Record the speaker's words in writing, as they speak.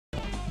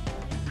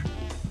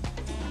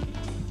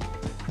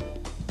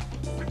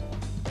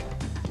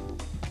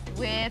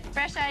With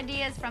fresh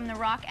ideas from the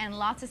rock and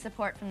lots of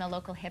support from the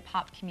local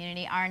hip-hop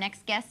community, our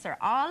next guests are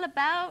all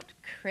about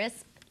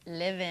crisp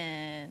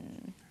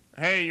living.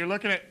 Hey, you're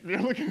looking at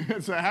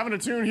having a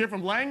tune here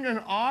from Langdon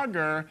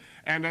Auger,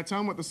 and tell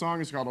them what the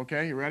song is called,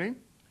 okay? You ready?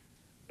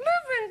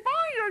 Living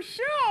by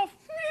yourself,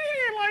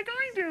 like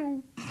I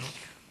do.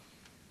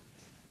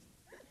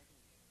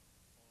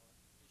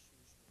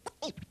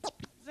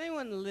 Does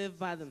anyone live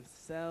by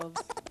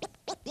themselves?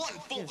 One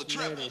fold the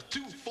treble,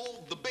 two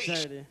fold the bass.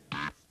 Dirty.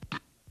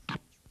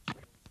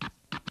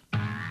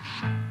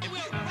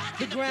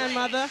 The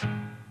grandmother,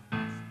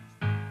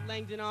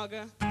 Langdon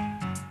Auger.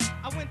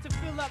 I went to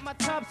fill up my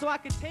tub so I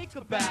could take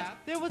a bath.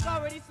 There was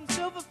already some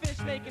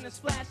silverfish making a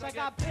splash. I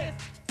got pissed,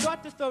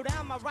 start to throw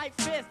down my right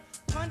fist.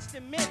 Punched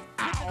and missed,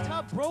 hit the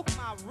tub, broke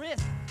my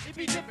wrist. It'd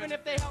be different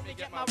if they helped me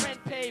get my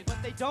rent paid,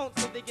 but they don't,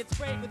 so they get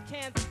sprayed with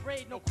cans of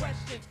braid, no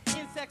question.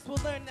 Insects will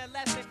learn their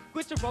lesson.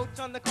 Quit your roach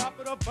on the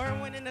carpet or burn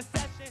one in a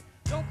session.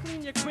 Don't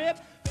clean your crib,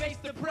 face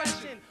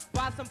depression.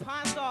 Buy some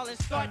Pine Sol and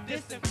start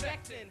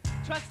disinfecting.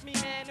 Trust me,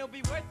 man, it'll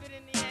be worth it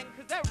in the end,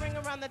 cause that ring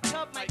around the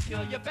tub might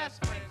kill your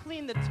best friend.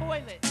 Clean the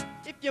toilet.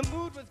 If your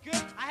mood was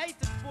good, I hate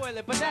to spoil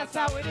it, but that's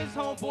how it is,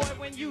 homeboy,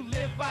 when you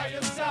live by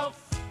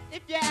yourself.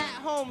 If you're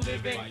at home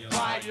living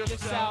by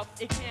yourself,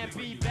 it can't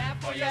be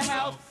bad for your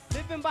health.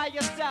 Living by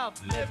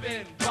yourself,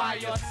 living by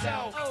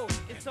yourself. Oh,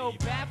 it's so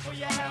bad for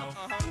your health.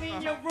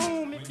 Clean your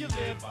room if you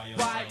live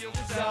by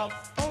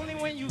yourself. Only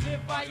when you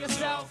live by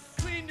yourself.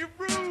 Clean your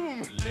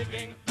room.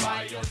 Living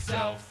by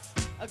yourself.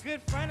 A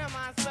good friend of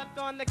mine slept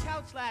on the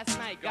couch last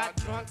night. Got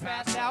drunk,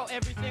 passed out,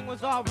 everything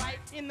was all right.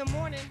 In the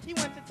morning, he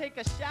went to take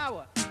a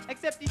shower.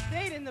 Except he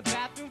stayed in the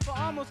bathroom for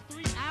almost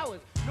 3 hours.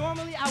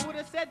 Normally, I would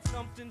have said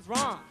something's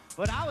wrong.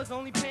 But I was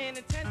only paying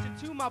attention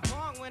to my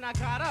bong when I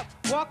got up,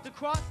 walked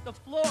across the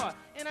floor,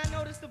 and I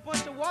noticed a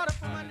bunch of water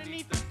from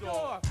underneath the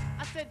door.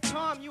 I said,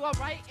 Tom, you all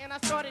right? And I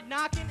started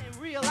knocking and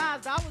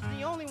realized I was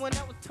the only one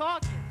that was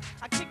talking.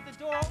 I kicked the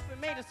door open,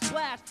 made a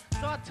splash,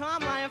 saw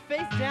Tom lying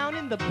face down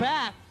in the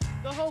bath.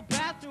 The whole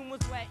bathroom was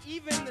wet,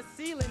 even the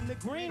ceiling. The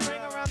green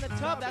ring around the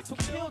tub, that's what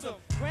killed him.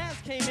 Grams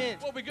came in.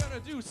 What we gonna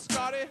do,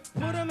 Scotty?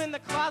 Put him in the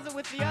closet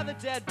with the other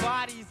dead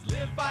bodies.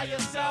 Live by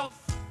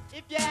yourself.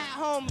 If you're at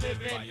home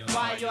living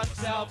by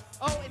yourself.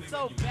 Oh, it's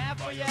so bad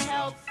for your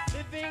health.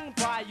 Living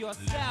by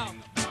yourself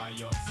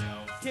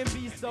can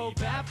be so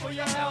bad for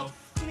your health.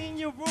 Clean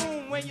your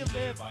room when you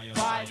live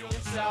by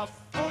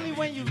yourself. Only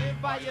when you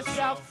live by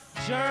yourself.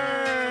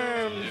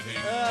 Germs.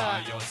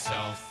 By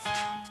yourself.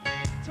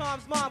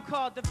 Tom's mom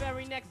called the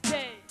very next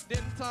day.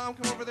 Didn't Tom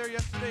come over there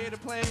yesterday to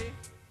play?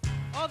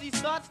 All these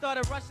thoughts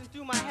started rushing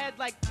through my head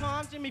like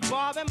Tom, Jimmy,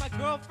 Bob, and my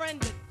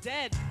girlfriend are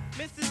dead.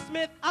 Mrs.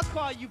 Smith, I'll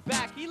call you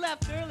back. He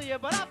left earlier,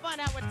 but I'll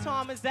find out where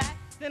Tom is at.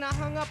 Then I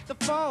hung up the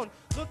phone,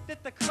 looked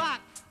at the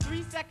clock.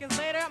 3 seconds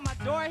later, at my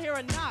door, I hear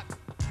a knock.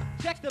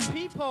 Check the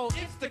peephole,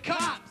 it's the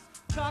cops.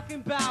 Talking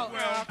about,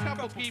 Well, a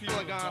couple people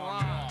have gone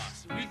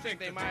lost. We think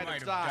they might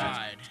have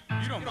died.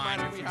 You don't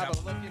mind if we have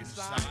a look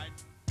inside?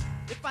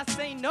 if I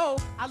say no,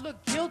 I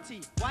look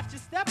guilty. Watch your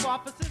step,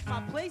 officers, my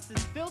place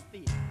is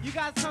filthy. You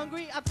guys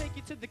hungry? I'll take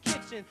you to the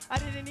kitchen. I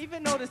didn't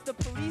even notice the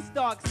police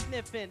dog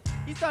sniffing.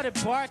 He started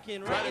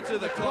barking right into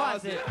the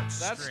closet.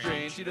 That's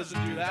strange. He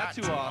doesn't do that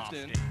too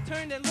often.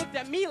 Turned and looked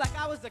at me like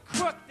I was a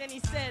crook. Then he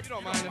said, You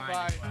don't mind if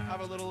I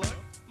have a little look?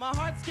 My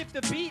heart skipped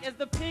a beat as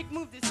the pig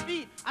moved his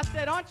feet. I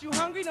said, aren't you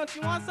hungry? Don't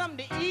you want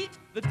something to eat?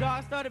 The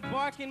dog started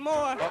barking more.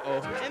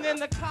 Uh-oh. And then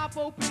the cop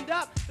opened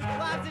up the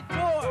closet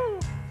door.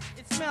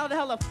 It smelled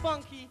hella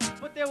funky,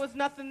 but there was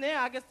nothing there.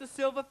 I guess the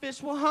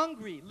silverfish were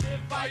hungry.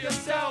 Live by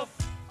yourself.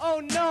 Oh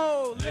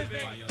no,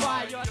 living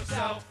by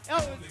yourself.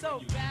 Oh, it's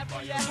so bad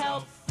for your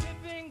health.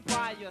 Living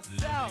by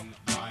yourself.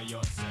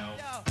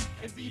 Yo,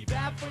 it'd be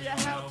bad for your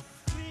health.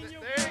 Clean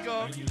your There you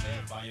go.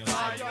 room.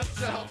 By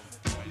yourself.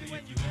 Only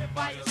when you live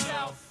by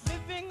yourself.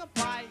 Living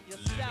by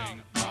yourself.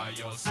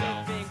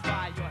 Living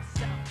by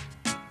yourself.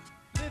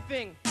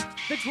 Living.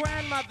 The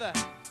grandmother.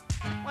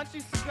 Why don't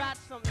you scratch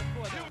something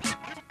for them?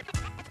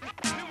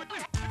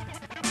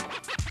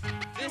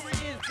 This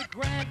is the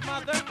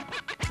grandmother,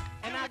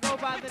 and I go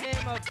by the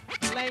name of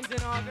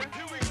Langdon Auger.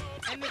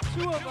 And the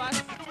two of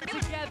us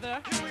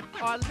together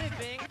are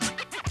living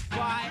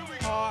by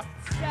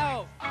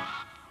ourselves.